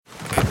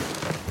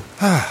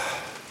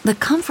The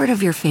comfort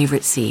of your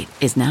favorite seat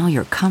is now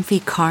your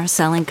comfy car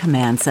selling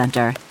command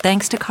center,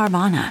 thanks to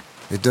Carvana.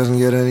 It doesn't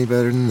get any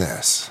better than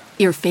this.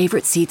 Your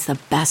favorite seat's the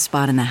best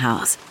spot in the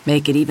house.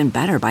 Make it even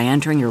better by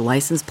entering your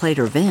license plate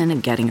or VIN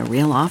and getting a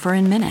real offer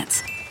in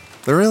minutes.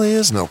 There really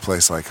is no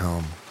place like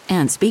home.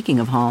 And speaking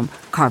of home,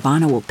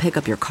 Carvana will pick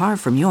up your car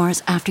from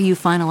yours after you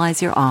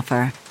finalize your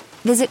offer.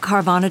 Visit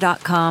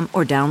Carvana.com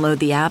or download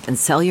the app and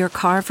sell your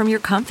car from your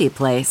comfy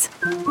place.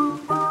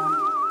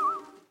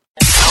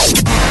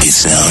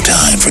 It's now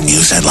time for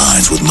news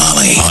headlines with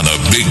Molly on a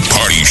Big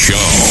Party Show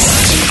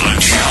on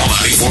Channel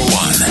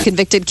 94.1.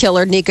 Convicted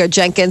killer Nico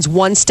Jenkins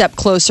one step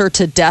closer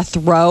to death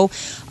row.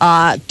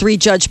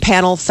 Three-judge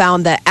panel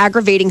found that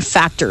aggravating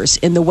factors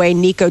in the way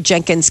Nico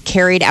Jenkins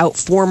carried out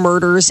 4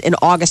 murders in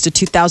August of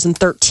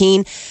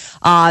 2013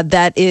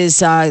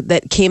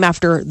 that came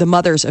after the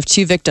mothers of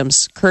 2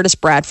 victims, Curtis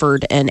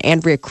Bradford and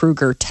Andrea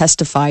Kruger,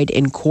 testified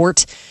in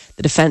court.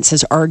 The defense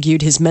has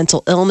argued his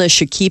mental illness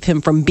should keep him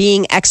from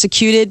being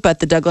executed, but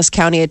the Douglas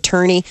County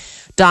attorney,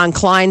 Don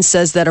Klein,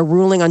 says that a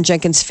ruling on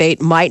Jenkins'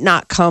 fate might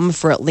not come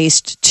for at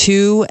least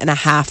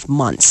 2.5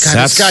 months.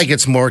 God, this guy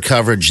gets more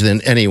coverage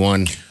than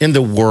anyone in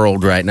the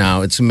world right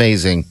now. It's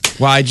amazing.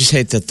 Well, I just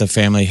hate that the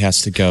family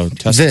has to go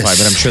testify,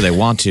 but I'm sure they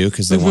want to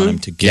because they want him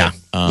to get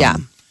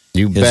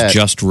You his bet.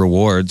 just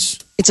rewards.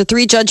 It's a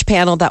 3-judge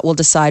panel that will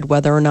decide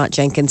whether or not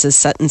Jenkins is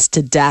sentenced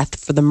to death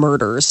for the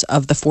murders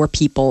of the 4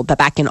 people that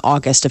back in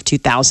August of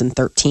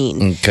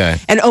 2013. Okay.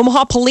 And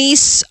Omaha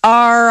police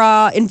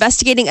are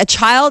investigating a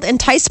child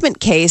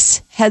enticement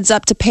case. Heads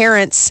up to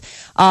parents.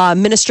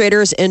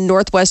 Administrators in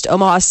Northwest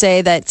Omaha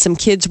say that some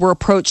kids were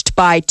approached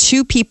by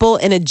 2 people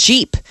in a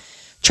Jeep,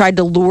 tried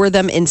to lure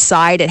them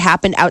inside. It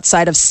happened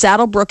outside of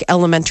Saddlebrook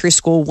Elementary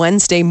School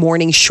Wednesday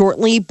morning,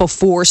 shortly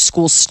before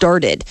school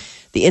started.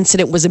 The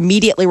incident was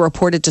immediately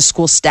reported to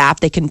school staff.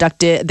 They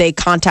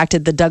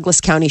contacted the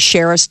Douglas County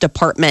Sheriff's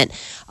Department.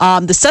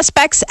 The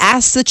suspects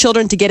asked the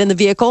children to get in the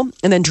vehicle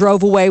and then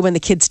drove away when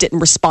the kids didn't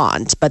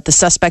respond. But the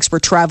suspects were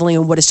traveling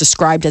in what is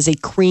described as a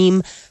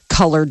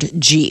cream-colored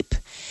Jeep.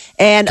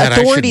 And God,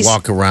 authorities I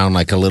should walk around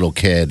like a little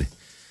kid.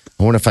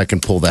 I wonder if I can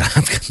pull that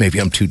off. Maybe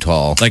I'm too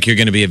tall. Like you're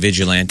going to be a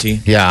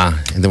vigilante? Yeah.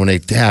 And then when they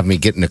have me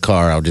get in the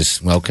car, I'll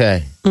just,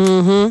 okay.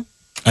 Mm-hmm.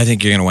 I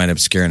think you're going to wind up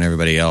scaring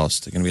everybody else.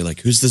 They're going to be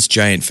like, who's this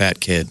giant fat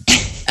kid?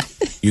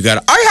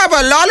 I have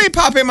a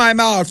lollipop in my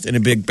mouth. In a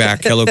big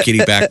Hello Kitty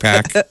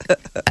backpack.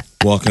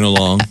 Walking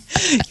along.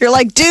 You're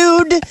like,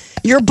 dude,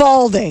 you're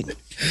balding.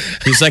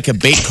 He's like a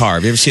bait car.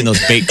 Have you ever seen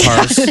those bait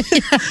cars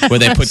where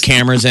they put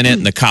cameras in it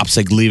and the cops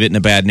like leave it in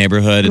a bad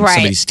neighborhood and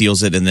somebody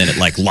steals it and then it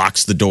like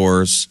locks the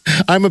doors?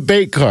 I'm a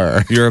bait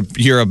car.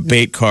 You're a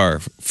bait car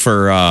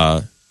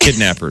for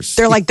kidnappers.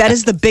 They're like, that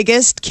is the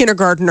biggest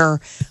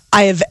kindergartner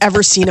I have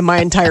ever seen in my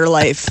entire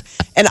life.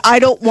 And I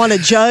don't want to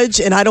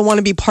judge and I don't want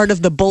to be part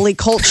of the bully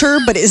culture,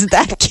 but is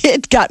that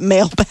kid got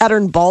male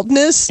pattern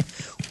baldness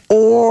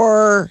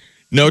or...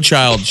 No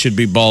child should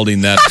be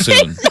balding that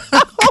soon.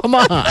 Come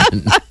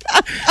on.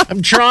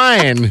 I'm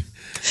trying.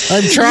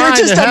 You're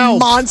just to a help.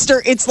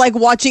 monster. It's like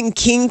watching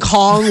King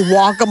Kong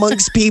walk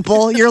amongst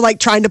people. You're like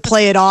trying to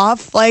play it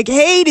off. Like,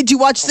 hey, did you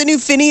watch the new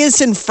Phineas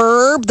and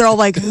Ferb? They're all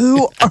like,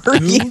 who are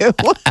you?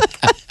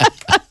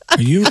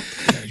 Are you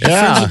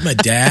friends with my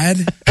dad?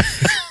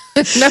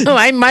 No,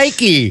 I'm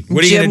Mikey.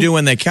 What are you going to do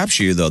when they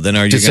capture you, though? Then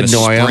are you Just going to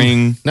annoy 'em.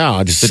 spring No,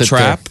 I'll just the sit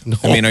trap? there.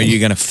 I mean, are you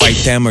going to fight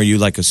them? Are you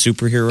like a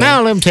superhero?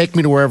 No, let them take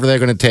me to wherever they're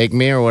going to take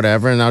me or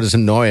whatever, and I'll just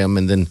annoy them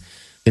and then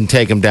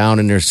take them down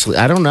in their sleep.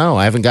 I don't know.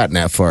 I haven't gotten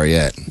that far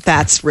yet.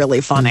 That's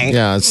really funny.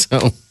 Yeah,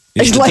 so...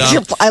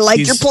 I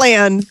like your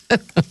plan.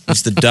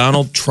 He's the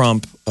Donald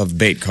Trump of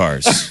bait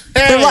cars.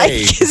 They're like,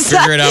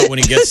 Figure it out when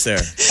he gets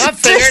there. I'll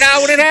figure it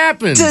out when it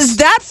happens. Does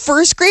that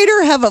first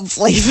grader have a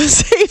Flavor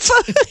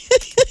Saver?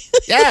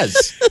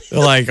 Yes. They're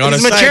like, on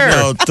He's a side mature.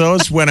 note,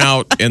 those went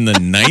out in the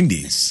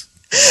 90s.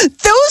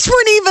 Those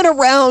weren't even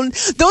around.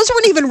 Those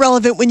weren't even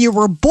relevant when you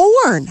were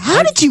born.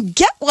 How did you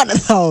get one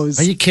of those?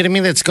 Are you kidding me?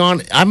 That's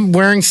gone. I'm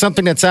wearing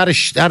something that's out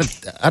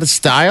of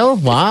style.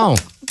 Wow.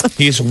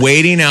 He's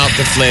waiting out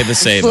the Flavor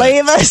Saver.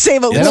 Flavor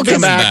Saver. It's Well, 'cause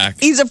coming back.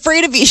 he's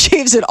afraid if he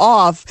shaves it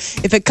off,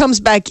 if it comes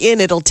back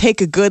in, it'll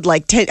take a good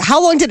 10. How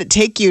long did it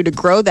take you to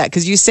grow that?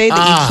 Because you say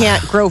that you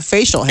can't grow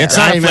facial hair. It's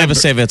not I a Flavor remember.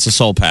 Saver, it's a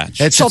soul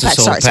patch. It's Soul just a patch,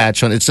 soul sorry.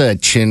 patch one. It's a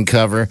chin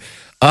cover.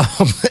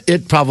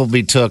 It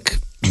probably took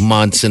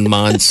months and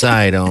months.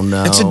 I don't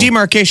know. It's a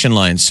demarcation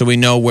line, so we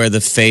know where the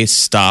face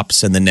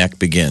stops and the neck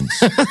begins.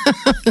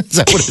 Is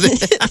that what it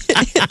is?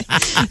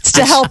 It's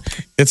to help.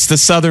 It's the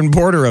southern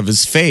border of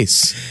his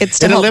face. It's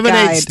to It help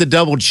eliminates guide. the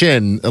double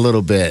chin a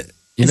little bit.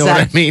 You know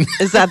what I mean?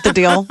 Is that the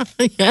deal?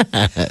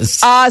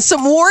 Yes.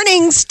 Some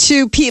warnings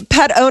to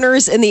pet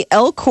owners in the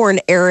Elkhorn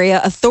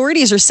area.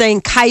 Authorities are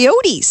saying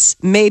coyotes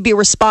may be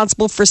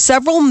responsible for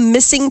several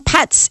missing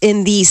pets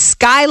in the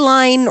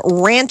Skyline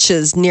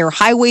Ranches near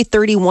Highway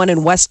 31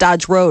 and West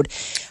Dodge Road.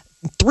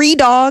 3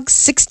 dogs,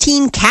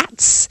 16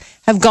 cats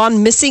have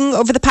gone missing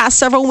over the past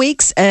several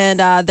weeks, and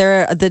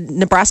the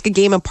Nebraska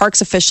Game and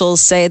Parks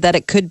officials say that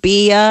it could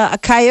be a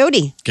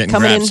coyote Getting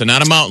coming grabbed. in. So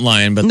not a mountain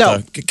lion, but No.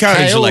 the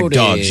coyotes are like Coyote.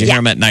 dogs. You hear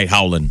them at night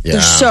howling. Yeah.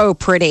 They're so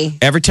pretty.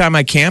 Every time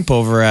I camp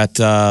over at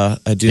I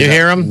do You that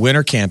hear 'em?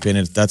 winter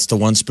camping, that's the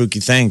one spooky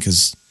thing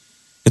because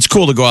it's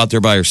cool to go out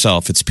there by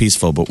yourself. It's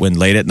peaceful, but when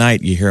late at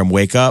night you hear them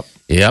wake up,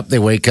 Yep, they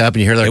wake up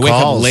and you hear their they wake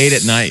calls. up late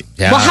at night.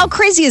 Yeah. Well, how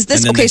crazy is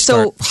this? And then Okay, they so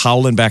start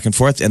howling back and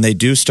forth, and they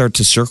do start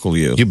to circle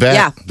you. You bet.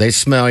 Yeah. They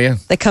smell you.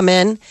 they come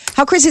in.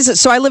 How crazy is it?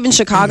 So I live in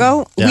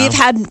Chicago. Yeah. We've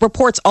had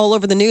reports all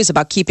over the news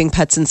about keeping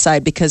pets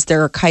inside because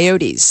there are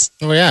coyotes.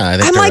 Oh, yeah. I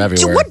think I'm they're like,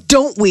 everywhere. what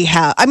don't we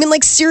have? I mean,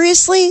 like,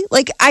 seriously?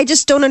 Like, I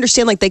just don't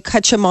understand. Like, they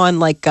catch them on,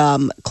 like,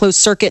 closed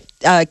circuit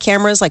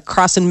cameras, like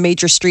crossing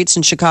major streets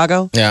in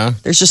Chicago. Yeah.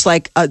 There's just,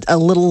 like, a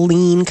little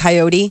lean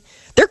coyote.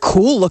 They're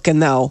cool looking,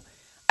 though.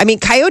 I mean,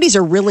 coyotes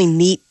are really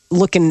neat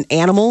looking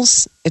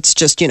animals. It's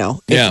just, Yeah.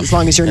 as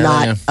long as you're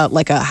Yeah, not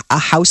like a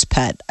house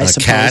pet, I A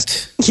suppose.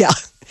 cat. Yeah.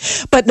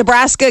 But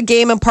Nebraska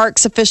Game and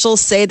Parks officials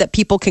say that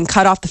people can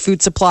cut off the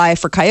food supply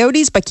for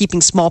coyotes by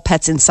keeping small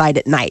pets inside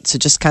at night. So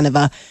just kind of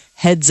a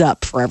heads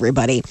up for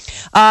everybody.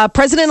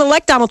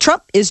 President-elect Donald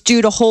Trump is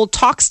due to hold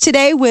talks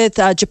today with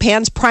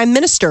Japan's prime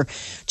minister.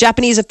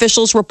 Japanese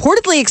officials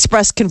reportedly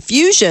expressed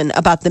confusion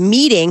about the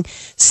meeting,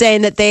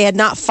 saying that they had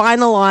not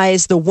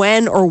finalized the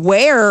when or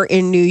where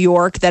in New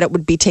York that it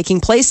would be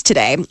taking place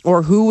today,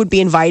 or who would be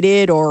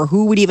invited, or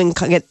who would even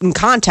get in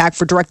contact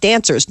for direct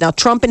answers. Now,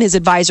 Trump and his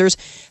advisors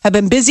have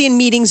been busy in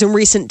meetings in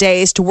recent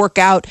days to work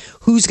out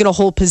who's going to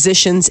hold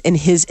positions in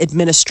his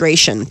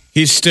administration.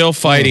 He's still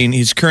fighting.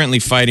 He's currently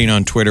fighting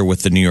on Twitter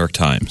with the New York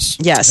Times.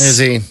 Yes. Is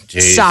he?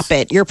 Jeez. Stop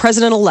it. You're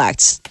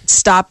president-elect.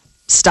 Stop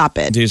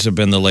it. These have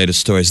been the latest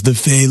stories. The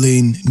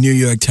failing New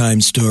York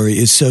Times story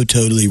is so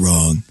totally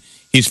wrong.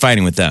 He's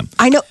fighting with them.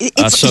 I know.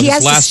 So He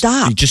this has to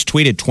stop. He just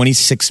tweeted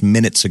 26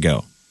 minutes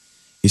ago.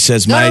 He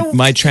says,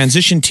 my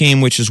transition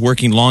team, which is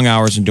working long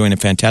hours and doing a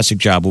fantastic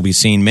job, will be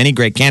seeing many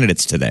great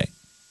candidates today.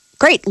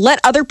 Great. Let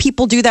other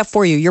people do that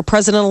for you. You're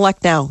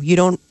president-elect now. You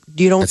don't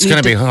It's need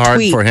gonna to be hard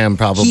tweet. for him,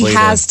 probably, He to-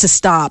 has to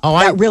stop. Oh,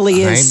 that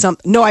really is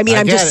something. No, I mean,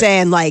 I'm get just it.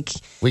 saying, like,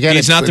 We got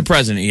He's not the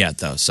president yet,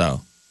 though,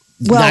 so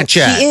well, Not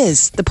yet. he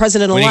is the when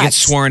president-elect. he gets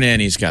sworn in,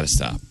 he's got to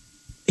stop.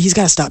 He's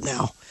got to stop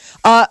now.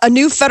 A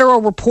new federal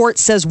report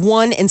says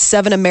 1 in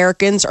 7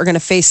 Americans are going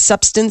to face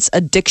substance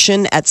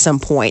addiction at some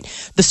point.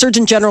 The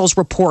Surgeon General's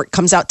report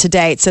comes out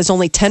today. It says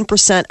only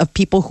 10% of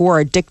people who are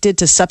addicted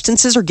to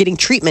substances are getting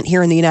treatment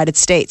here in the United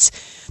States.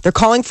 They're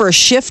calling for a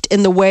shift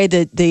in the way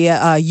that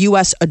the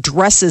U.S.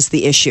 addresses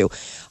the issue.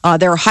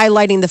 They're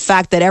highlighting the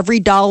fact that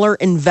every dollar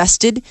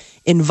invested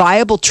in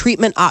viable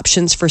treatment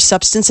options for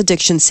substance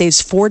addiction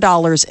saves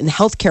 $4 in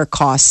healthcare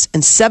costs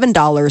and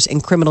 $7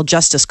 in criminal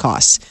justice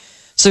costs.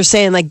 So they're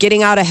saying like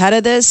getting out ahead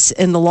of this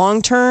in the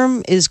long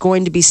term is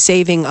going to be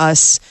saving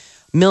us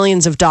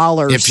millions of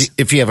dollars.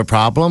 If you have a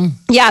problem,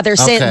 Yeah, they're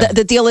saying Okay.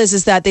 the deal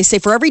is that they say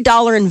for every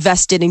dollar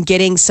invested in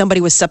getting somebody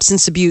with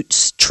substance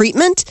abuse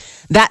treatment,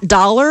 that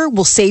dollar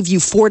will save you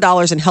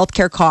 $4 in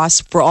healthcare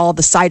costs for all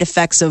the side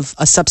effects of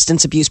a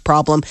substance abuse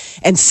problem,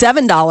 and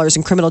 $7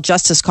 in criminal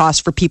justice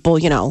costs for people,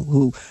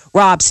 who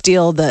rob,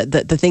 steal,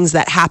 the things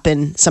that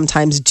happen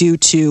sometimes due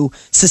to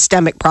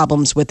systemic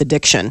problems with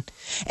addiction.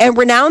 And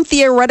renowned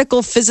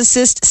theoretical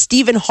physicist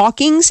Stephen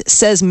Hawking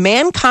says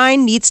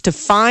mankind needs to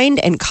find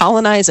and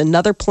colonize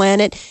another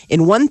planet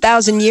in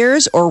 1,000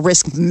 years or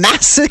risk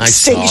mass I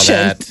saw extinction.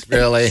 that.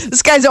 Really?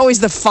 This guy's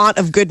always the font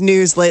of good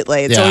news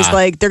lately. It's Yeah. always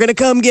like, they're going to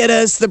come get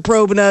us, they're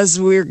probing us,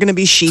 we're going to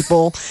be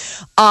sheeple.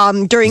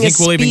 During You a think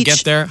we'll even speech,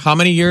 get there? How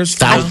many years?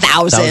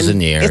 1,000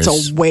 years. It's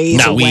a ways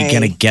Now away. we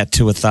going to get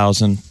to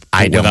 1,000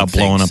 I don't without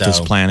blowing think up this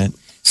so. planet?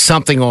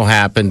 Something will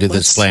happen to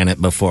this planet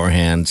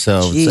beforehand.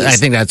 So Jeez. I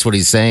think that's what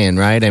he's saying,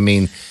 right? I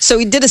mean, So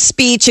he did a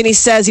speech and he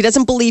says he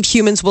doesn't believe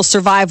humans will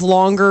survive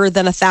longer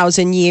than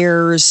 1,000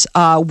 years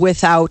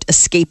without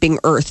escaping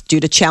Earth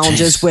due to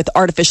challenges with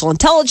artificial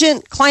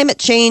intelligence, climate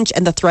change,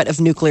 and the threat of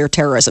nuclear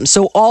terrorism.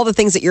 So all the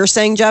things that you're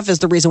saying, Jeff, is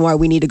the reason why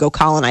we need to go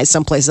colonize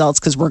someplace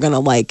else because we're going to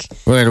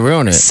we're going to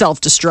ruin it.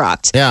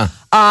 self-destruct. Yeah.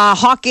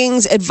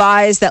 Hawkins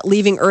advised that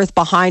leaving Earth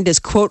behind is,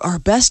 quote, our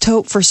best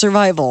hope for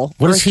survival.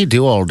 What does he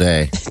do all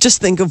day?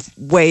 Just think of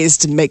ways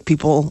to make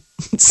people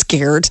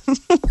scared.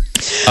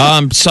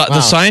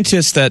 The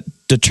scientists that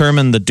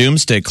determined the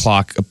doomsday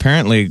clock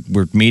apparently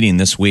were meeting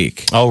this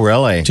week Oh,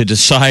 really? to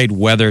decide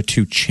whether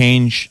to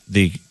change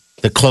the.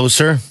 The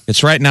closer?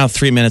 It's right now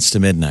 3 minutes to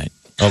midnight.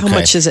 How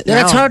much is it now?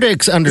 Yeah, it's hard to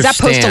understand. Is that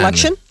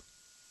post-election?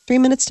 3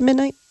 minutes to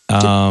midnight?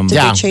 Did Yeah,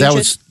 they change that it?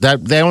 was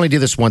that. They only do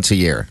this once a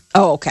year.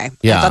 Oh, okay.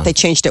 Yeah. I thought they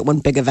changed it when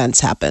big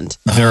events happened.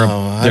 I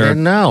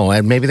don't know.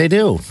 And maybe they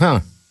do. Huh?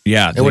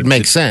 Yeah, It would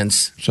make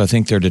sense. So I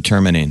think they're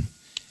determining.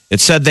 It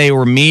said they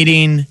were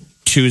meeting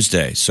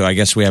Tuesday, so I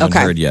guess we haven't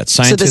Okay. heard yet.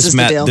 So this Scientists is the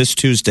met deal. this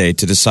Tuesday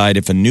to decide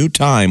if a new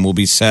time will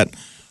be set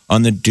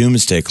on the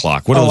doomsday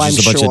clock. What Oh, else?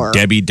 Just I'm a bunch sure. of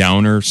Debbie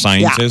Downer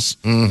scientists?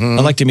 Mm-hmm.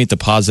 I'd like to meet the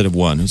positive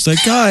one. It's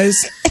like,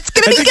 guys, It's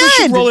going I to be think we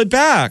should good. roll it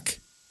back.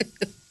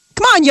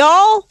 Come on,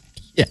 y'all.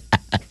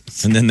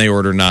 And then they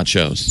order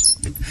nachos.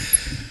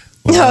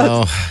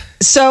 Well,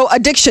 So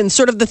addiction,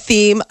 sort of the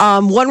theme.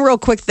 One real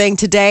quick thing.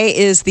 Today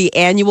is the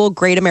annual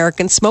Great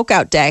American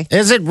Smokeout Day.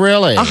 is it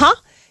really? Uh-huh.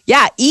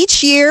 Yeah,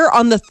 each year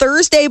on the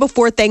Thursday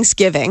before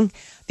Thanksgiving,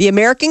 the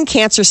American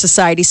Cancer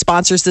Society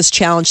sponsors this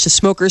challenge to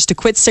smokers to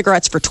quit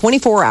cigarettes for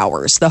 24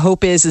 hours. The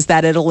hope is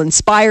that it'll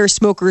inspire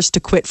smokers to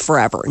quit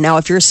forever. Now,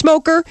 if you're a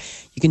smoker,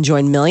 you can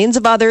join millions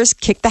of others,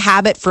 kick the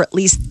habit for at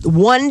least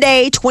one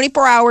day,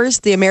 24 hours.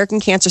 The American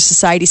Cancer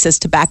Society says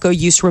tobacco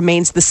use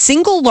remains the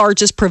single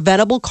largest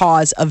preventable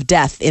cause of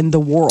death in the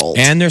world.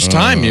 And there's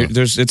time.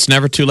 It's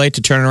never too late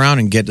to turn around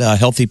and get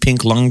healthy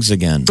pink lungs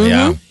again.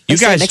 Yeah. You They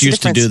say it guys makes a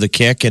used to difference. do the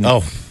kick, and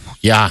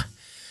Yeah.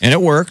 and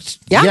it worked.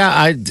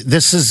 Yeah.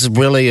 This is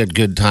really a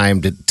good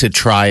time to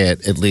try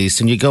it at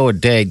least. And you go a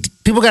day.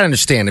 People got to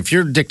understand if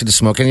you're addicted to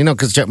smoking,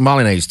 because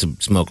Molly and I used to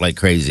smoke like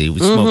crazy. We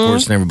smoke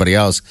worse than everybody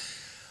else.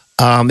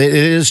 It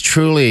is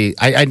truly.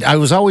 I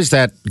was always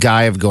that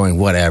guy of going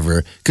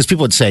whatever, because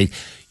people would say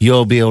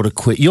you'll be able to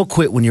quit. You'll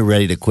quit when you're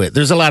ready to quit.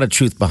 There's a lot of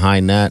truth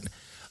behind that.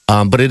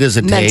 But it is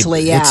a day.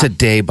 Mentally, yeah. It's a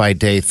day by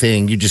day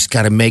thing. You just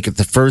got to make it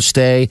the first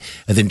day,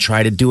 and then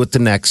try to do it the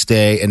next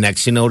day, and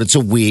next you know it's a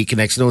week, and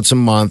next you know it's a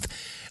month,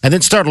 and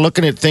then start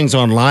looking at things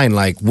online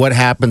like what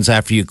happens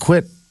after you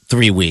quit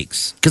 3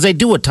 weeks, because they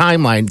do a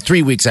timeline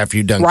 3 weeks after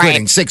you're done Right.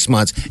 quitting, 6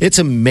 months. It's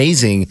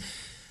amazing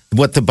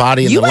what the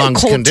body and You the went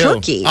lungs cold can do.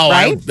 turkey, Oh,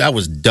 right? I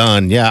was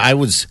done. Yeah, I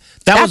was.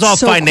 That was That's all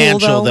so cool,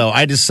 financial, though. though.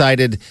 I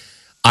decided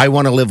I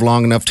want to live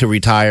long enough to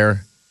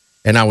retire.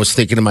 And I was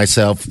thinking to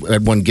myself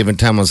at one given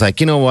time, I was like,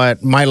 you know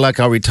what? My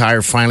luck, I'll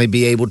retire, finally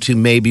be able to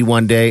maybe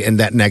one day. And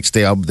that next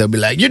day, they'll be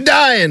like, you're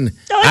dying.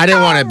 I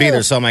didn't want to be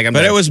there. So I'm like,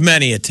 But it was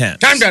many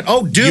attempts. I'm done.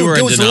 Oh, dude, You were there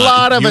in was a denial.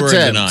 lot of You were in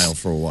attempts. denial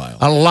for a while.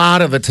 A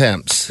lot of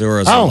attempts. There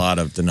was a lot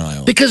of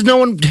denial. Because no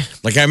one.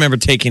 Like I remember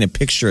taking a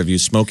picture of you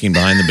smoking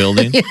behind the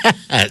building,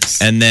 Yes.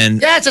 and then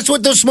Yes, that's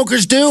what those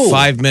smokers do.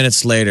 5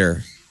 minutes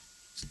later,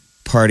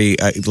 party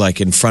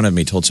like in front of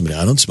me told somebody,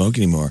 "I don't smoke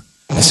anymore."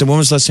 I said, "When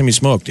was the last time you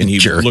smoked?" And he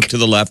Jerk. looked to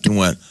the left and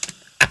went,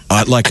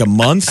 "Like a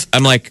month."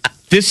 I'm like,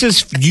 "This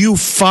is you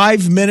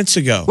 5 minutes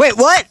ago Wait,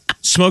 what?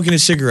 smoking a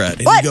cigarette,"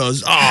 and What? he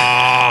goes,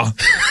 "Ah."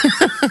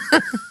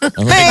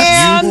 I'm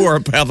Man. like, "You are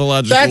a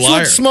pathological That's liar."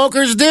 what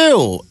smokers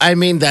do. I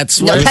mean, that's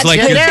No, what It was like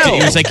That's his, good.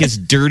 it was like his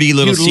dirty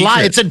little you secret.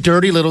 lie. It's a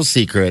dirty little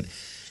secret.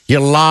 You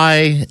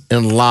lie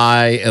and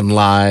lie and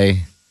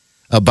lie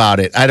about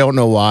it. I don't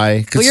know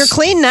why. 'Cause- Well, you're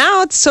clean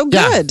now. It's so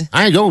Yeah, good.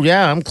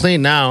 I'm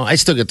clean now. I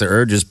still get the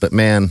urges, but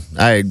man,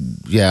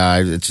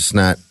 it's just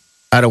not.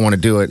 I don't want to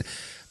do it.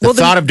 The Well,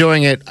 then- thought of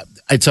doing it,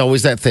 it's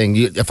always that thing.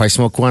 If I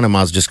smoke one, I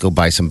might as well just go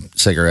buy some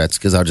cigarettes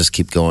because I'll just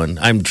keep going.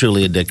 I'm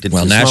truly addicted.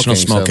 Well, to National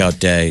smoking, Smokeout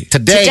Day.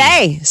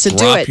 Today. So do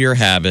Drop it. your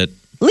habit.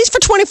 At least for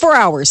 24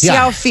 hours. See Yeah.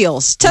 how it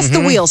feels. Test the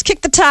wheels.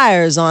 Kick the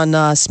tires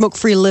on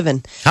smoke-free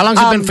living. How long's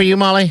it been for you,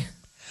 Molly?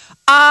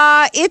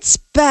 It's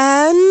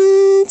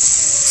been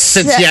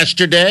Since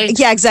yesterday?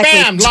 Yeah, exactly.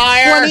 Bam,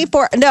 liar.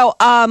 24. No,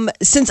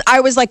 since I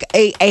was like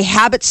a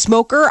habit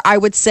smoker, I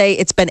would say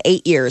it's been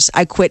 8 years.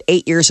 I quit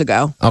 8 years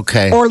ago.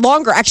 Okay. Or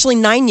longer, actually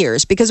 9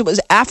 years, because it was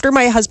after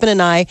my husband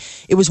and I,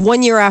 it was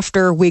 1 year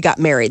after we got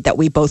married that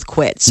we both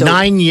quit. So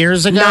 9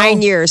 years ago?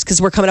 9 years,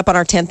 because we're coming up on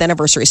our 10th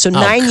anniversary. So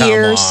 9 come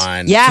years.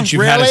 on. Yeah. Since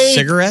you've had a Really?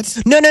 cigarette?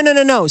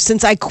 No.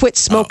 Since I quit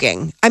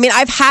smoking. I mean,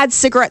 I've had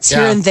cigarettes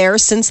here Yeah. and there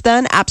since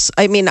then.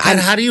 And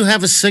how do you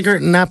have a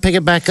cigarette and not pick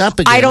it back up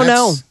again? I don't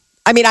know. That's-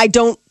 I mean, I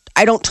don't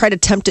try to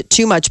tempt it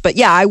too much, but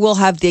yeah, I will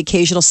have the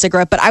occasional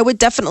cigarette. But I would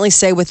definitely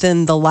say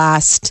within the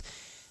last,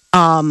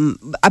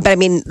 but I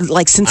mean,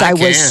 like since I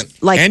was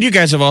can't. like, And you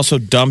guys have also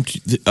dumped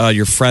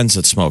your friends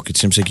that smoke. It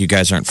seems like you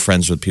guys aren't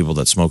friends with people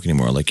that smoke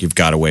anymore. Like you've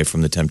got away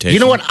from the temptation. You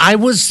know what?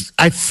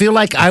 I feel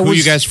like I Who was. are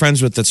you guys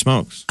friends with that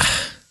smokes?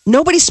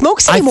 nobody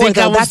smokes I anymore. think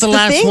though I was that's the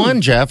last thing.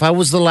 one, Jeff. I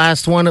was the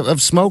last one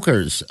of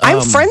smokers.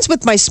 I'm friends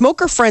with my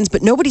smoker friends,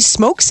 but nobody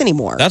smokes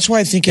anymore. That's why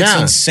I think it's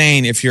Yeah.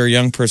 insane if you're a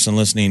young person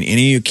listening,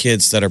 any of you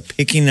kids that are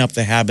picking up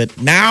the habit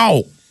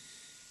now.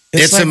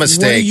 It's a like,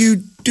 mistake. What are you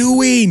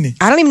doing?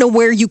 I don't even know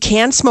where you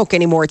can smoke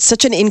anymore. It's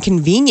such an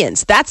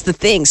inconvenience. That's the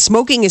thing.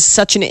 Smoking is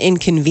such an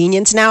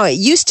inconvenience now. It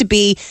used to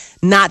be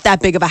not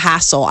that big of a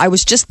hassle. I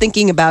was just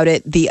thinking about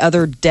it the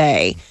other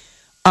day,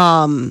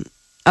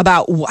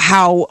 about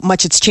how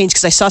much it's changed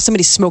because I saw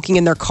somebody smoking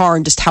in their car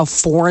and just how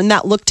foreign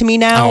that looked to me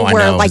now. Oh, I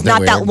where know. like Isn't that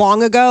not that weird?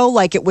 long ago,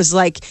 like it was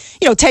like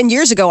 10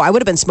 years ago, I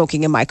would have been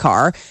smoking in my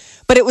car.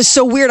 But it was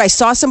so weird. I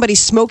saw somebody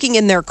smoking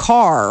in their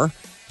car.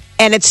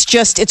 And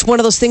it's one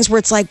of those things where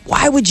it's like,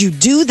 why would you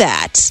do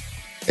that?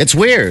 It's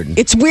weird.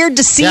 It's weird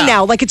to see Yeah.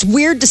 now. Like, it's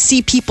weird to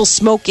see people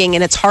smoking,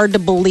 and it's hard to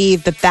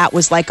believe that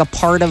was like a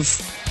part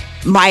of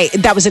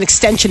that was an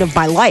extension of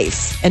my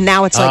life. And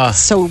now it's like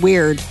so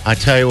weird. I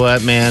tell you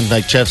what, man.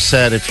 Like Jeff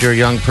said, if you're a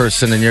young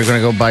person and you're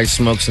going to go buy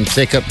smokes and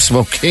take up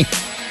smoking,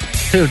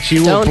 dude, you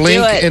will Don't do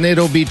blink it. and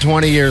it'll be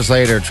 20 years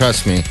later.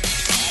 Trust me.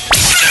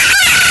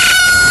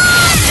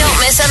 Don't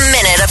miss a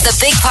minute of the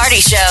Big Party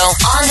Show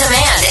on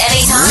demand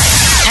anytime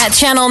at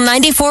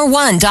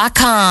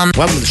channel941.com.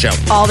 Welcome to the show.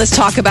 All this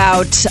talk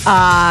about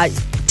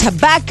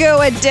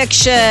tobacco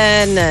addiction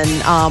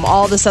and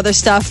all this other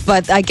stuff.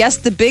 But I guess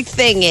the big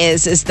thing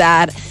is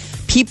that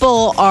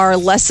people are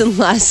less and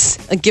less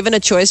given a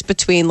choice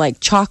between like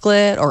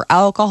chocolate or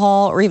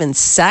alcohol or even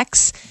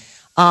sex.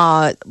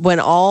 When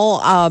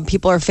all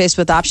people are faced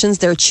with options,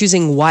 they're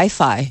choosing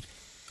Wi-Fi.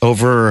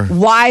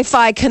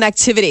 Wi-Fi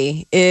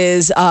connectivity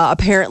is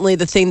apparently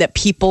the thing that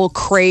people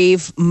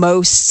crave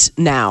most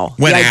now.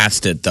 When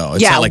asked it, though.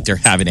 It's not like they're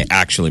having to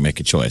actually make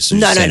a choice.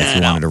 No. If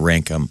you wanted to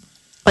rank them.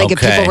 Like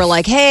if people were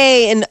like,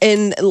 hey,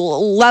 in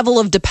level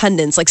of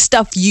dependence, like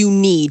stuff you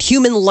need,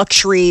 human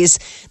luxuries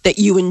that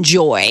you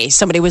enjoy.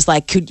 Somebody was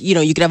like,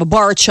 you could have a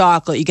bar of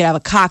chocolate, you could have a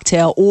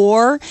cocktail,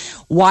 or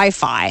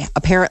Wi-Fi.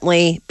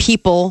 Apparently,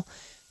 people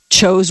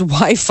chose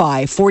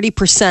Wi-Fi.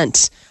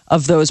 40%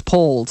 of those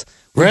polled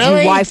view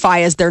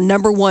Wi-Fi as their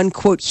number one,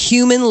 quote,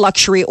 human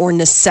luxury or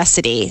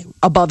necessity,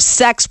 above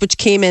sex, which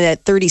came in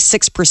at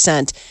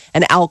 36%,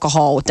 and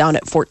alcohol down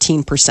at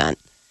 14%.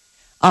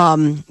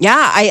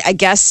 I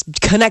guess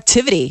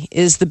connectivity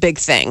is the big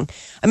thing.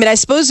 I mean, I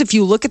suppose if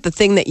you look at the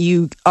thing that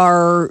you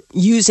are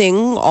using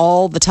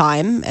all the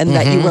time and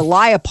that you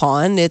rely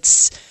upon,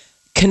 it's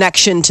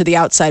connection to the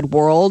outside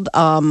world.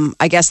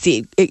 I guess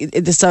this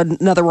is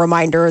another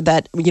reminder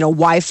that,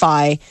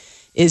 Wi-Fi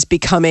is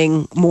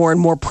becoming more and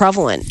more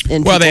prevalent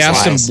in people's lives. They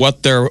asked them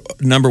what their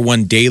number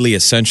one daily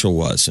essential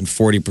was, and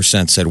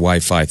 40% said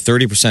Wi-Fi,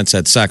 30%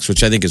 said sex,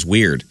 which I think is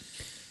weird.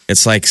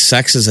 It's like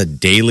sex is a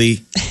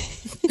daily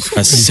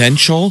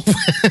essential.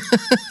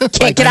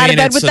 Can't get out of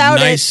bed without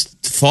it. It's a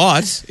nice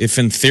thought. If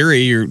in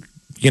theory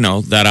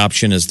that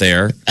option is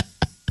there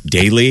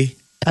daily.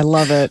 I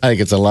love it. I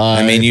think it's a lie.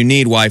 I mean, you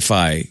need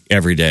Wi-Fi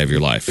every day of your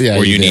life,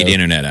 or you need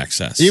internet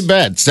access. You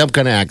bet, some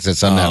kind of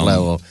access on that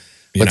level.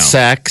 But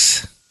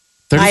sex,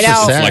 30%, I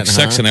know, like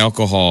sex and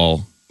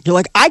alcohol. You're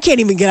like, I can't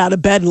even get out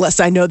of bed unless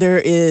I know there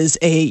is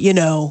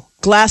a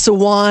glass of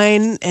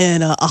wine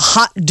and a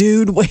hot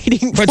dude waiting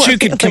for me. But you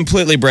could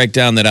completely break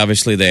down that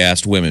obviously they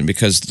asked women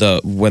because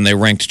when they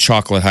ranked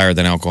chocolate higher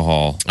than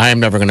alcohol. I am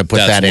never going to put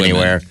that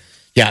anywhere. Women.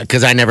 Yeah,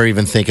 because I never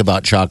even think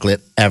about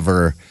chocolate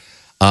ever.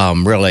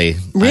 Really?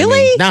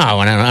 Really? No,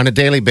 on a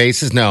daily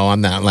basis, no.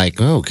 I'm not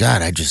like, oh,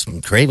 God,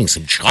 I'm craving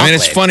some chocolate. I mean,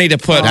 it's funny to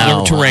put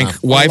to rank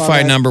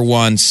Wi-Fi number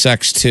 1,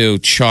 sex 2,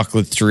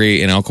 chocolate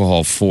 3, and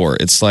alcohol 4.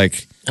 It's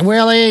like...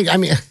 Really? I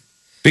mean...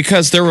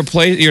 Because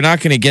you're not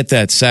going to get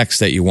that sex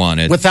that you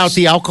wanted. Without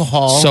the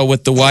alcohol. So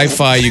with the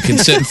Wi-Fi, you can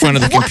sit in front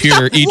of the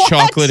computer, eat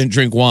chocolate, and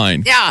drink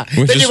wine. Yeah.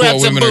 Which is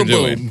what women are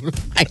doing.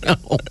 I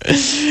know.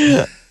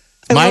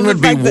 Mine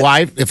would be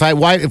if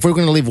we're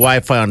going to leave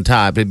Wi-Fi on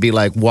top, it'd be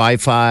like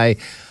Wi-Fi,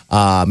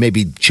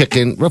 maybe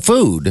chicken, or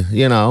food,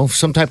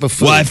 some type of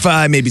food.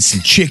 Wi-Fi, maybe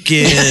some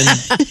chicken.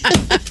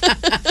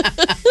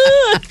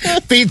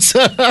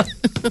 Pizza.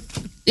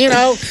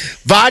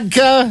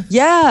 Vodka.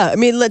 Yeah, I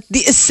mean,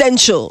 the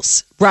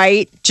essentials,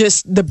 right?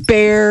 Just the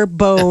bare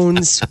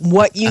bones,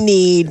 what you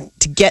need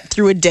to get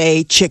through a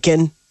day.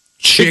 Chicken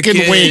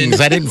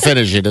wings. I didn't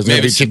finish it. Doesn't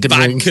maybe it be chicken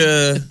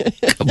vodka.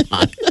 Wings? Come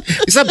on.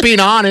 Stop being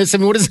honest. I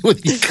mean, what is it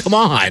with you? Come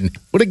on.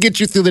 What'd get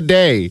you through the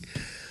day? A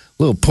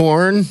little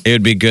porn? It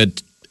would be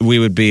good. We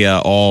would be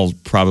all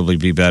probably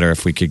be better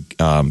if we could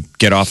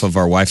get off of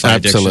our Wi-Fi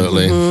addiction.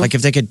 Absolutely. Like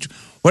if they could,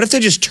 what if they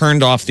just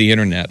turned off the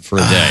internet for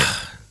a day?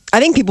 I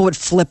think people would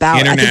flip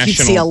out. I think you'd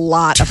see a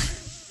lot of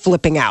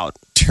flipping out.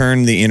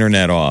 Turn the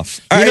internet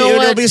off.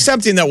 It'll be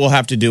something that we'll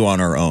have to do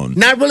on our own.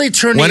 Not really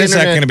turn the internet. When is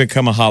that going to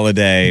become a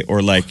holiday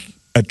or like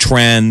a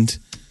trend?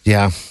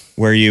 Yeah.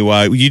 Where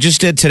you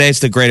just did today's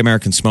the Great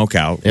American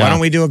Smokeout. Yeah. Why don't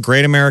we do a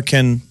Great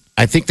American?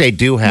 I think they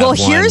do have one.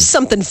 Here's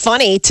something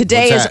funny.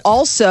 Today is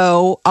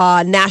also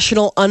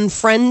National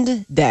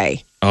Unfriend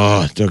Day.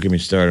 Oh, don't get me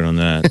started on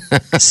that.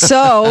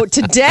 So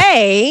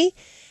today...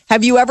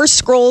 Have you ever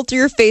scrolled through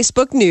your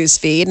Facebook news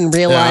feed and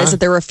realized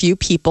that there were a few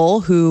people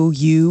who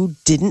you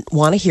didn't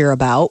want to hear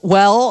about?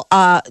 Well,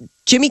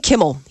 Jimmy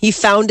Kimmel, he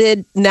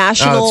founded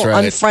National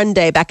Unfriend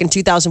Day back in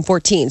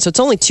 2014. So it's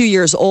only 2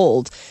 years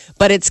old,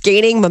 but it's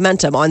gaining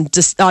momentum. On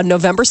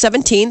November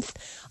 17th,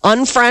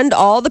 unfriend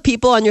all the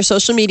people on your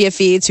social media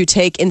feeds who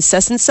take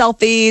incessant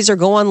selfies or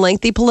go on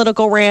lengthy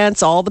political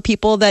rants, all the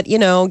people that,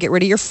 get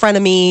rid of your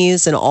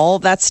frenemies and all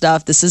of that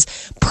stuff. This is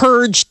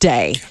Purge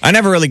Day. I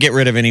never really get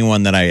rid of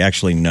anyone that I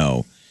actually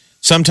know.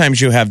 Sometimes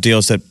you have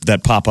deals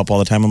that pop up all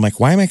the time. I'm like,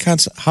 why am I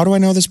how do I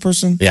know this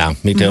person? Yeah,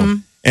 me too. Mm-hmm.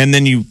 And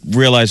then you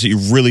realize that you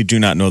really do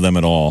not know them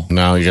at all.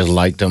 No, you just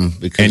liked them.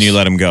 And you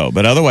let them go.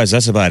 But otherwise,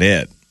 that's about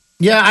it.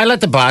 Yeah, I let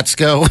the bots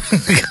go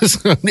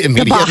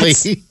immediately.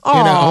 The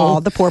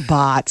bots. The poor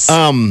bots. But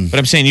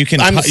I'm saying you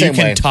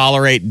can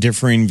tolerate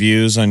differing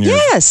views on your.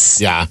 Yes.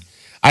 Yeah,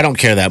 I don't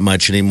care that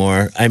much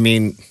anymore. I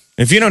mean,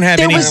 if you don't have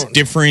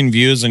differing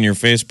views on your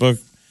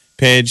Facebook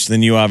page,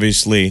 then you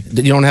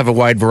don't have a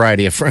wide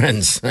variety of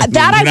friends. I've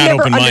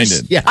never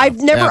understood. Yeah, I've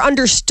never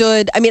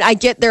understood. I mean, I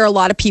get there are a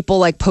lot of people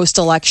like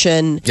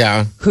post-election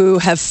who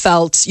have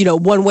felt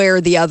one way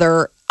or the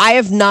other. I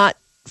have not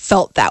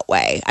felt that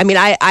way. I mean,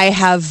 I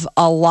have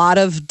a lot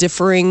of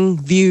differing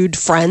viewed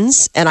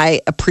friends, and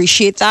I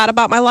appreciate that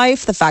about my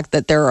life. The fact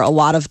that there are a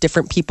lot of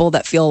different people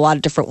that feel a lot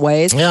of different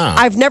ways. Yeah.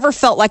 I've never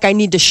felt like I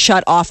need to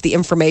shut off the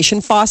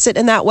information faucet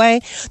in that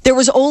way. There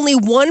was only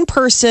one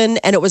person,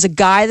 and it was a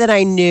guy that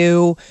I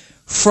knew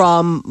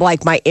from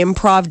like my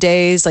improv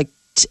days, like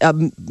a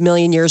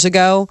million years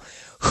ago,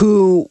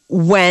 who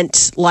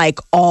went like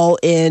all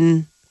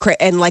in.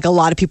 And like a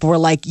lot of people were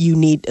like, you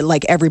need,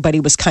 like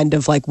everybody was kind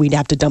of like, we'd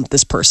have to dump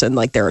this person.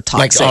 Like they're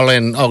toxic. Like all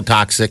in,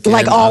 toxic.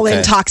 Like all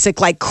in toxic,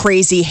 like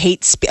crazy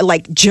hate,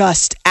 like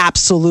just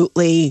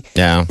absolutely.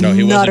 Yeah. No,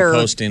 he nutter.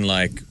 wasn't posting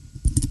like,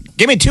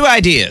 give me 2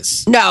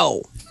 ideas.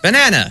 No.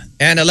 Banana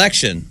and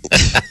election.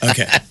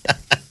 Okay.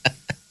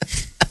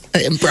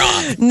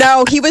 Improv.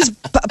 No, he was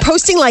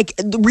posting like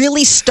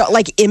really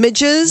like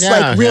images,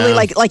 like really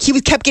like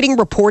he kept getting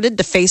reported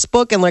to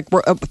Facebook, and like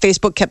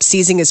Facebook kept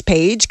seizing his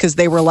page because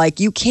they were like,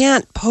 you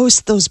can't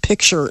post those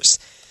pictures,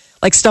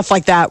 like stuff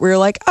like that. We were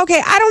like,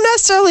 okay, I don't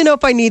necessarily know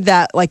if I need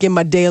that like in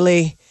my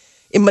daily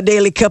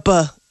cup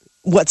of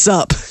what's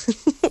up.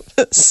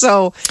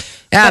 So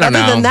I don't know.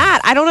 Other than that,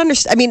 I don't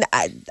understand. I mean,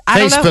 I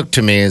don't know. Facebook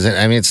to me is,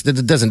 I mean,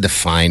 it doesn't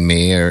define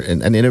me,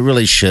 and it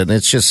really shouldn't.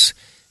 It's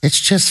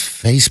just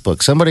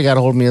Facebook. Somebody got a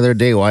hold of me the other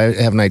day. Why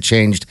haven't I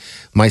changed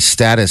my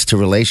status to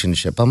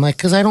relationship? I'm like,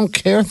 because I don't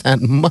care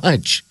that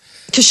much.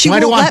 Because she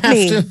won't let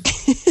me.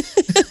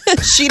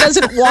 She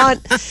doesn't want.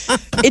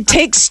 It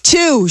takes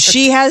 2.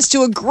 She has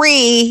to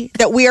agree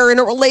that we are in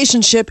a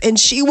relationship, and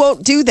she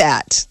won't do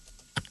that.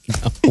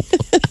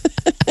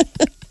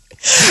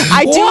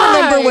 I do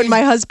remember when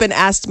my husband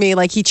asked me,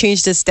 like he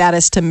changed his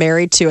status to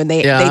married to, and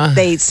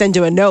they send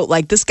you a note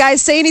like, this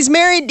guy's saying he's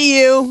married to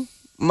you.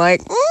 I'm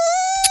like,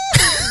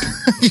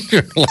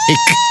 You're like,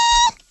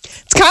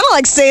 it's kind of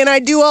like saying I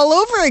do all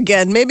over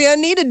again. Maybe I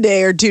need a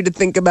day or 2 to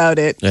think about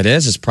it. It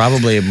is. It's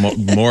probably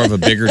more of a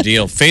bigger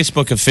deal.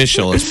 Facebook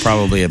official is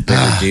probably a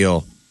bigger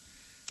deal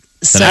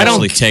than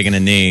actually taking a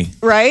knee.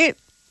 Right?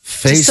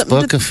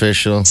 Facebook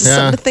official. Just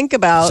something to think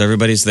about. So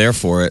everybody's there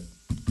for it.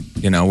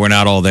 You know, we're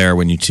not all there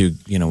when you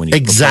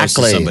propose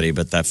to somebody,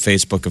 but that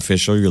Facebook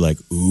official, you're like,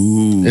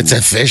 ooh. It's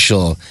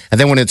official. And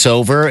then when it's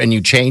over and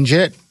you change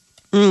it,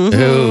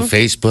 ooh,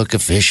 Facebook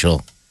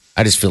official.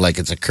 I just feel like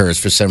it's a curse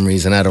for some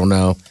reason. I don't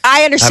know.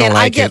 I understand.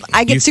 I don't like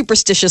I get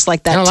superstitious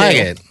like that I don't too.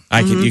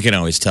 like it. You can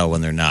always tell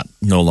when they're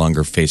no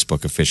longer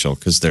Facebook official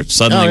because they're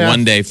suddenly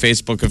one day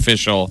Facebook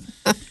official,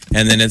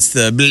 and then it's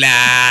the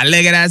blah,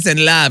 look at us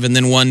in love, and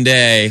then one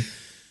day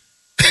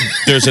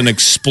there's an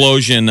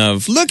explosion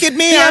of look at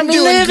me, I'm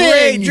doing living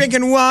great,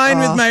 drinking wine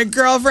with my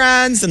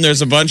girlfriends, and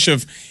there's a bunch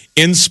of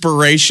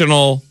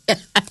inspirational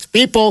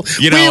people.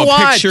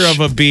 A picture of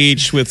a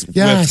beach with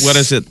what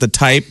is it? The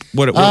type?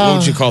 What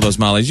would you call those,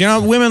 Molly? You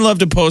know, women love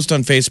to post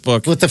on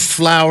Facebook with the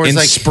flowers,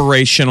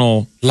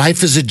 inspirational.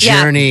 Life is a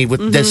journey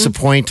with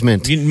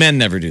disappointment. Men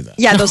never do that.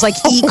 Yeah, those like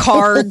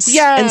e-cards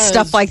and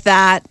stuff like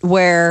that,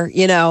 where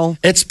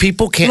it's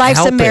people can't. Life's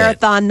help a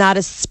marathon, not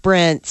a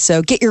sprint.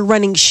 So get your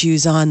running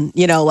shoes on.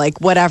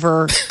 Like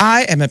whatever.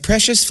 I am a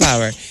precious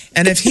flower,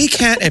 and if he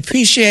can't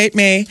appreciate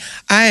me,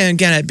 I am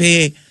gonna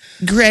be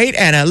great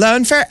and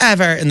alone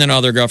forever. And then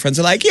all their girlfriends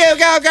are like, you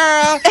go,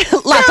 girl.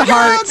 Lots of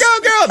hearts. Go,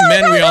 girl.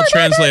 Men, we all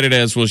translate it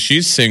as, well,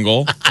 she's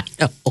single. I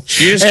know.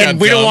 She just and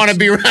got we don't dumped. want to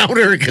be around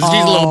her because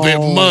she's a little bit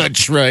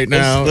much right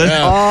now.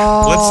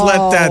 Let's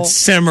let that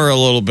simmer a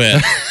little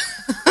bit.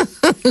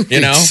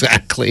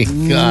 Exactly.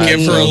 God.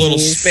 Give her a little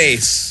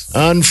space.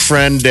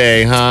 Unfriend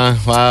day, huh?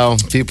 Wow.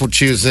 People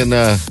choosing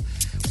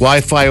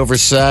Wi-Fi over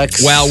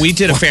sex. Well, we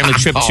did a family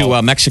trip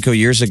to Mexico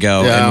years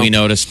ago, and we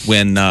noticed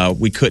when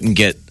we couldn't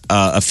get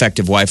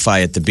effective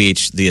Wi-Fi at the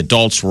beach, the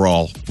adults were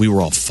all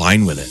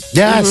fine with it.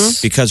 Yes.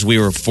 Because we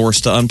were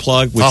forced to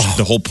unplug, which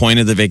the whole point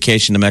of the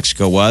vacation to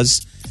Mexico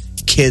was.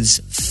 Kids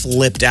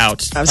flipped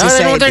out. I was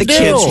going to say, the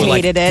kids were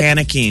like hated it.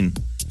 panicking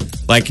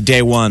like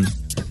day one.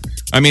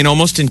 I mean,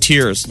 almost in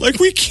tears. Like,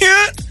 we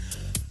can't.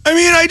 I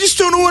mean, I just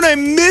don't know what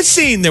I'm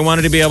missing. They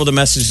wanted to be able to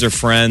message their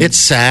friends. It's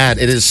sad.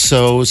 It is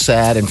so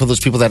sad. And for those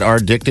people that are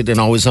addicted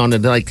and always on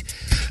it,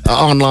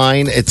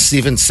 online, it's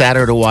even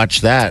sadder to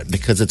watch that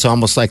because it's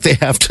almost like they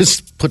have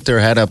to put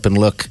their head up and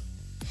look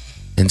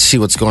and see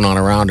what's going on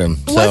around them.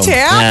 What's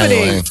happening?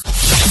 Anyway.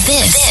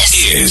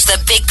 This is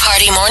the Big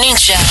Party Morning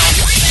Show.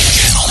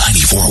 Channel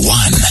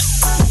 94.1.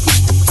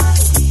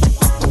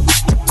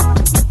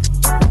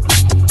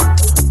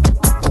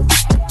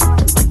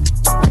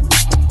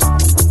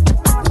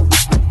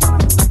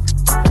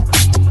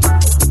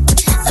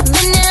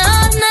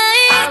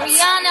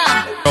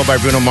 By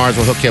Bruno Mars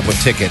will hook you up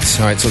with tickets.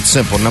 All right, so it's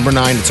simple. Number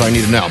 9, that's all you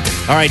need to know.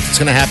 All right, it's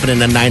going to happen in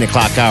the 9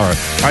 o'clock hour.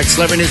 All right,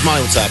 Celebrity News,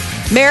 Molly, what's up?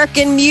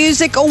 American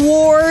Music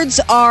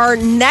Awards are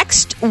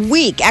next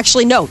week.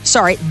 Actually, no,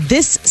 sorry,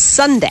 this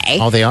Sunday.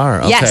 Oh, they are?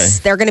 Okay. Yes,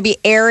 they're going to be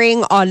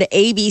airing on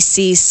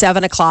ABC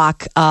 7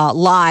 o'clock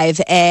live.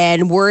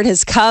 And word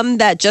has come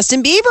that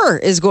Justin Bieber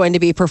is going to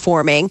be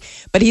performing,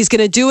 but he's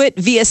going to do it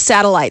via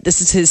satellite. This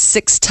is his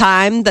 6th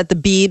time that the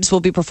Biebs will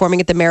be performing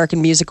at the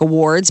American Music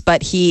Awards,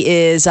 but he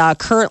is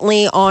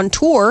currently on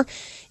tour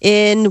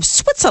in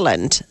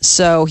Switzerland.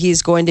 So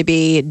he's going to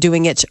be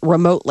doing it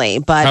remotely.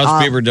 But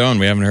how's Bieber doing?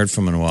 We haven't heard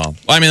from him in a while.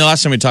 Well, I mean, the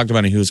last time we talked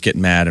about him, he was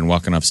getting mad and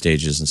walking off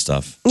stages and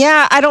stuff.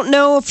 Yeah, I don't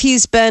know if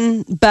he's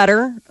been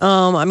better.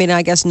 I mean,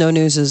 I guess no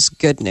news is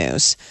good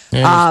news. Yeah,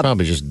 he's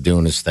probably just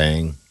doing his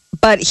thing.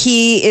 But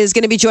he is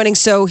going to be joining.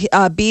 So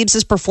Biebs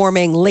is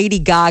performing Lady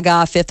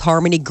Gaga, Fifth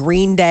Harmony,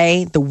 Green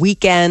Day, The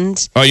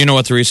Weeknd. Oh, you know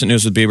what the recent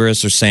news with Bieber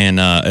is? They're saying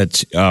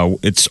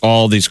it's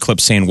all these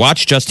clips saying,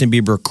 watch Justin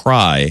Bieber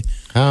cry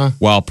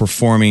while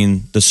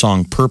performing the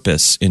song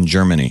Purpose in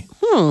Germany.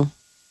 I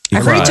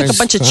heard he took a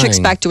bunch of chicks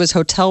back to his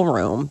hotel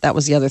room. That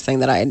was the other thing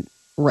that I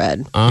read.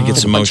 He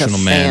gets emotional,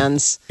 man.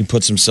 Fans. He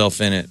puts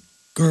himself in it.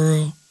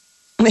 Girl.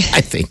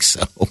 I think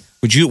so.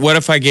 Would you? What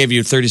if I gave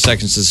you 30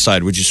 seconds to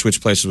decide? Would you switch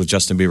places with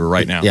Justin Bieber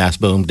right now? Yes,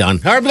 boom, done.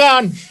 I'm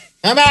done.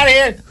 I'm out of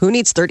here. Who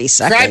needs 30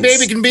 seconds? Cry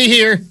baby can be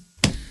here.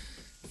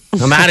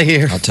 I'm out of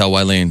here. I'll tell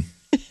Wileen.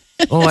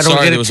 Oh, I don't Sorry,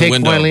 get there to was a take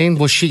window. Wileen.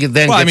 Well, she could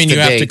then. Well, I gets mean, the you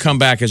have date. to come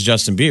back as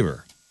Justin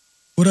Bieber.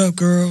 What up,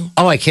 girl?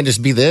 Oh, I can't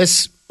just be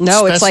this.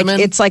 No,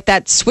 specimen? it's like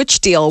that switch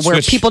deal where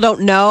Switch. people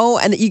don't know,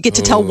 and that you get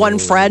to tell one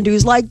friend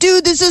who's like,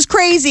 "Dude, this is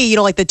crazy." You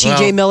know, like the T.J.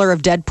 Well, Miller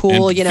of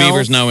Deadpool. And You know,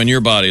 Bieber's now in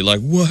your body. Like,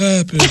 what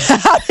happened?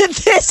 how did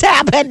this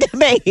happen to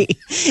me?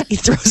 He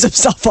throws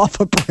himself off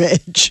a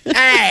bridge.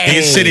 Hey.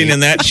 He's sitting in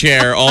that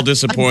chair, all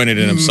disappointed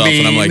in himself,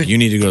 and I'm Mean. like, you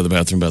need to go to the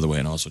bathroom, by the way,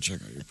 and also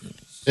check out your purse.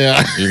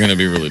 Yeah. You're going to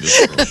be really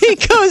disappointed. He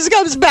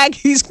comes back,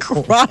 he's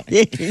crying.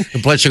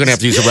 And plus, you're gonna have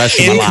to use the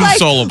restroom a lot. Like,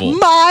 Inconsolable.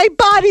 my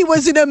body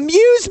was an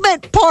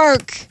amusement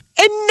park,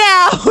 and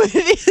now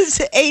it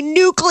is a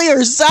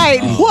nuclear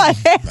site. What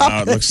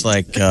happened? It looks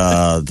like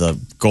the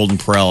Golden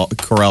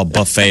Corral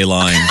buffet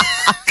line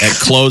at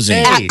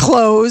closing. Hey. At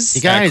close.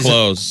 You guys, At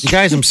close. you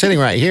guys, I'm sitting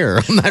right here.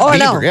 I'm not Oh, Bieber,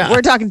 no, yeah.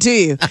 we're talking to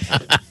you.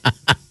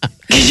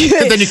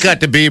 And then you cut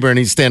to Bieber, and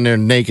he's standing there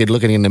naked,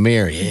 looking in the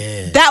mirror.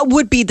 Yeah. That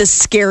would be the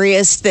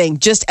scariest thing.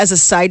 Just as a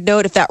side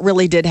note, if that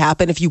really did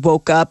happen, if you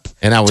woke up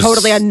And I was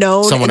totally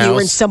unknown and someone you were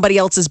in else. somebody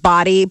else's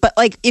body. But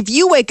like if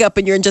you wake up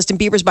and you're in Justin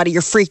Bieber's body,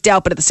 you're freaked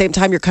out. But at the same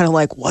time, you're kind of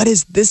like, what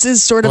is this?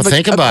 Is sort Well, of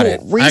think a about cool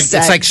it.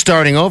 reset. It's like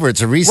starting over.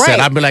 It's a reset. Right.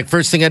 I'd be like,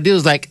 first thing I do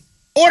is like,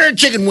 order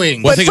chicken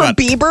wings. Well, but think for about-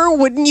 Bieber,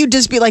 wouldn't you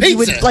just be like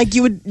Pizza.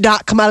 you would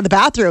not come out of the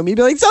bathroom? You'd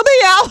be like something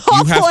else.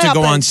 You have to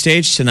go on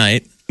stage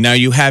tonight. Now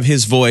you have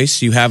his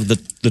voice. You have the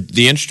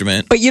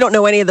instrument. but you don't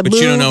know any of the But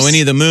moves. you don't know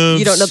any of the moves.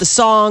 You don't know the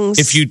songs.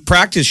 If you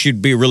practice,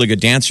 you'd be a really good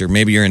dancer.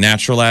 Maybe you're a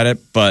natural at it,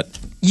 but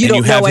You don't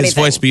you have know his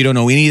anything. voice, but you don't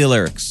know any of the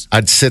lyrics.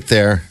 I'd sit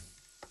there.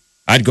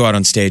 I'd go out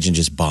on stage and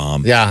just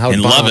bomb. Yeah, I would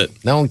and bomb. love it.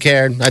 No one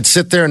cared. I'd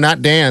sit there and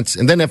not dance.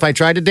 And then if I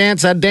tried to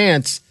dance, I'd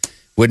dance.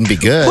 Wouldn't be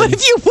good. What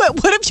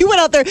if you went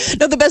out there?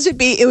 No, the best would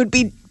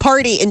be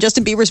Party in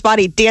Justin Bieber's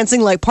body,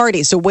 dancing like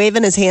Party, so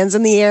waving his hands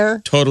in the air.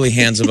 Totally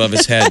hands above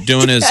his head,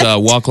 doing his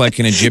walk like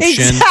an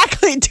Egyptian,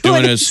 Exactly,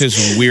 doing his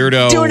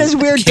weirdo, doing his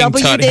weird King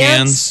W Tut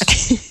dance.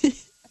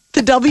 hands.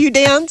 The W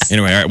dance.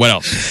 Anyway, all right, what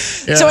else?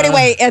 So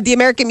anyway, the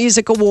American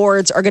Music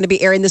Awards are going to be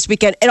airing this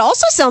weekend. It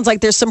also sounds like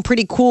there's some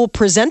pretty cool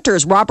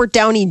presenters. Robert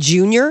Downey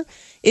Jr.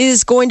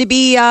 is going to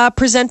be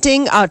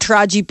presenting.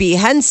 Taraji B.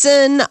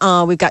 Henson.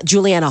 We've got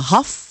Juliana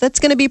Hough that's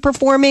going to be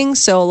performing.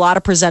 So a lot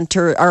of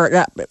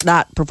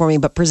not performing,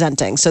 but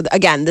presenting. So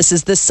again, this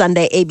is this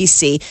Sunday,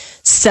 ABC,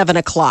 7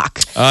 o'clock.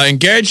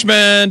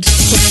 Engagement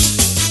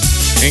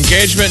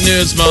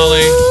news, Molly.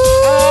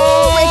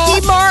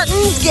 Ricky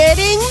Martin's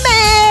getting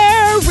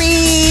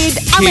married.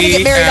 I'm going to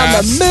get married on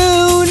the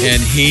moon.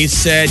 And he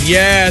said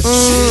yes.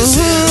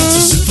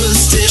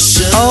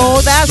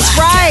 Oh, that's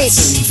right.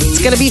 It's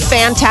going to be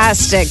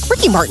fantastic.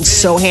 Ricky Martin's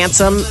so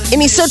handsome.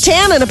 And he's so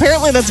tan, and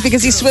apparently that's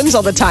because he swims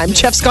all the time.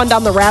 Jeff's gone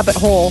down the rabbit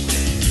hole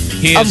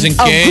He of is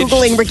engaged.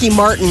 Googling Ricky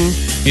Martin.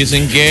 He's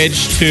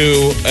engaged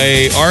to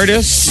a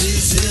artist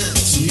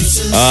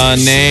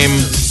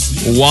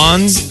named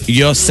Juan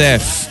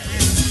Yosef.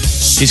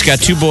 He's got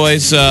two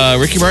boys.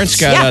 Ricky Martin's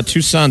got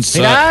two sons,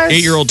 He does?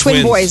 8-year-old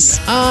Twin twins. boys.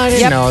 Oh, I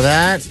didn't Yep. know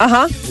that.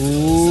 Uh-huh.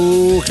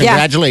 Ooh,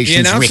 congratulations, He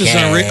announced Ricky. this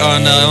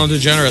on Ellen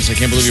DeGeneres. I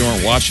can't believe you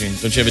weren't watching.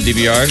 Don't you have a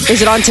DVR?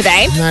 Is it on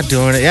today? I'm not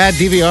doing it. Yeah,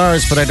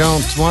 DVRs, but I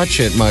don't watch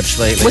it much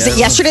lately. Was I it don't-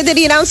 yesterday that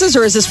he announced this,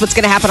 or is this what's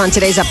going to happen on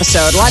today's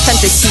episode? A lot of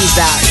times they tease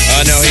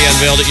that. No, he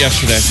unveiled it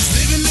yesterday.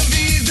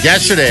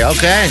 Yesterday,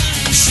 okay.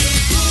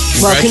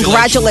 Well,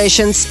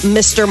 congratulations,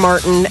 Mr.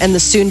 Martin, and the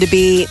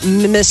soon-to-be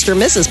Mr.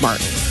 and Mrs.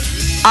 Martin.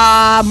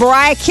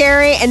 Mariah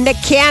Carey and Nick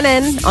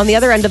Cannon, on the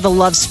other end of the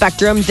love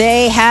spectrum,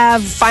 they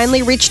have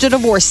finally reached a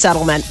divorce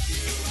settlement.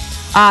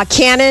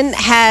 Cannon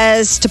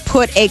has to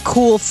put a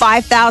cool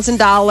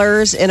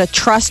 $5,000 in a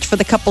trust for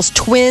the couple's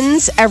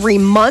twins every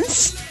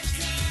month.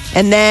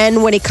 And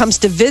then when he comes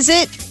to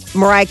visit,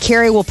 Mariah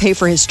Carey will pay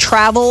for his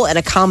travel and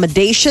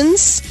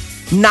accommodations.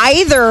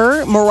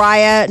 Neither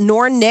Mariah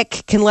nor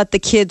Nick can let the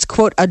kids,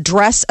 quote,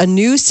 address a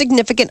new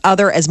significant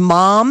other as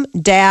mom,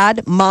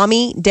 dad,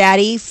 mommy,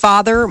 daddy,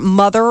 father,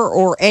 mother,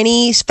 or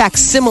any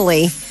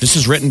facsimile. This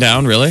is written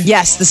down, really?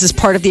 Yes, this is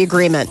part of the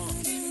agreement.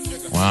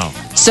 Wow.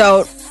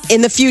 So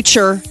in the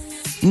future,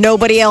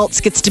 nobody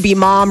else gets to be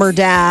mom or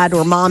dad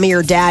or mommy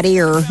or daddy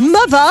or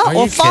mother or you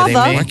kidding father.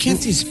 me? Why can't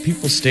these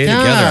people stay God.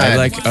 together? I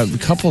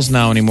like couples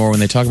now anymore when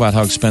they talk about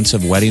how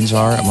expensive weddings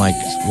are. I'm like,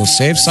 well,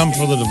 save some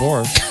for the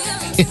divorce.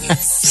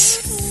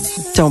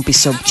 Don't be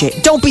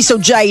so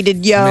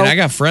jaded, yo. I mean, I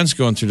got friends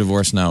going through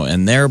divorce now,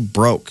 and they're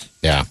broke.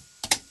 Yeah.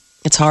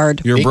 It's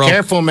hard. You're Be broke.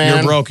 careful, man.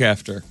 You're broke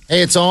after.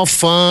 Hey, it's all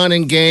fun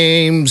and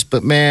games,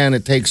 but man,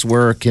 it takes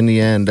work in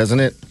the end, doesn't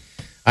it?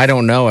 I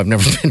don't know. I've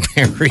never been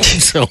married,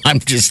 so I'm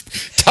just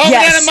talking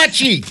out of my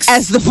cheeks.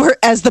 As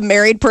the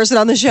married person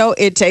on the show,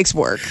 it takes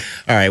work.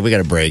 All right, we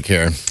got a break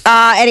here.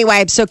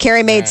 Anyway, so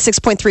Carrie made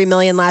 $6.3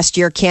 million last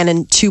year,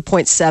 Cannon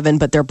 $2.7,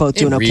 but they're both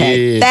doing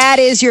okay. Rich. That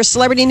is your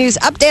celebrity news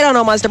update on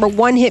Omaha's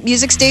 #1 hit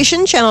music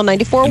station, Channel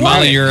 94.1. And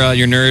Molly, your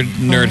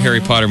nerd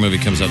Harry Potter movie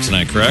comes up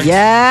tonight, correct?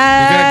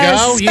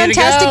 Yes. You gonna go? You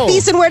Fantastic gotta go.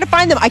 Beasts and where to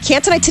find them. I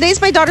can't tonight.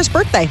 Today's my daughter's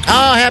birthday.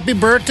 Oh, happy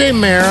birthday,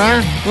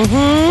 Mara.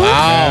 Mm-hmm.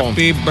 Wow.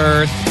 Happy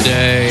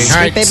birthday. All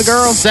right, baby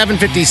girl.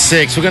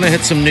 7:56. We're going to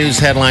hit some news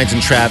headlines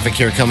and traffic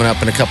here coming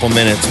up in a couple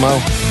minutes, Mo.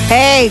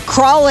 Hey,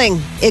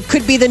 crawling. It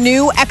could be the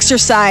new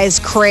exercise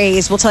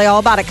craze. We'll tell you all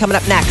about it coming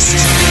up next.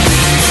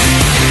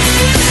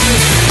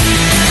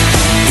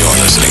 You're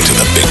listening to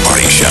The Big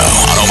Party Show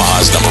on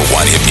Omaha's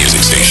 #1 hit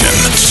music station.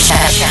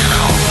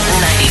 Channel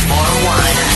 94.1.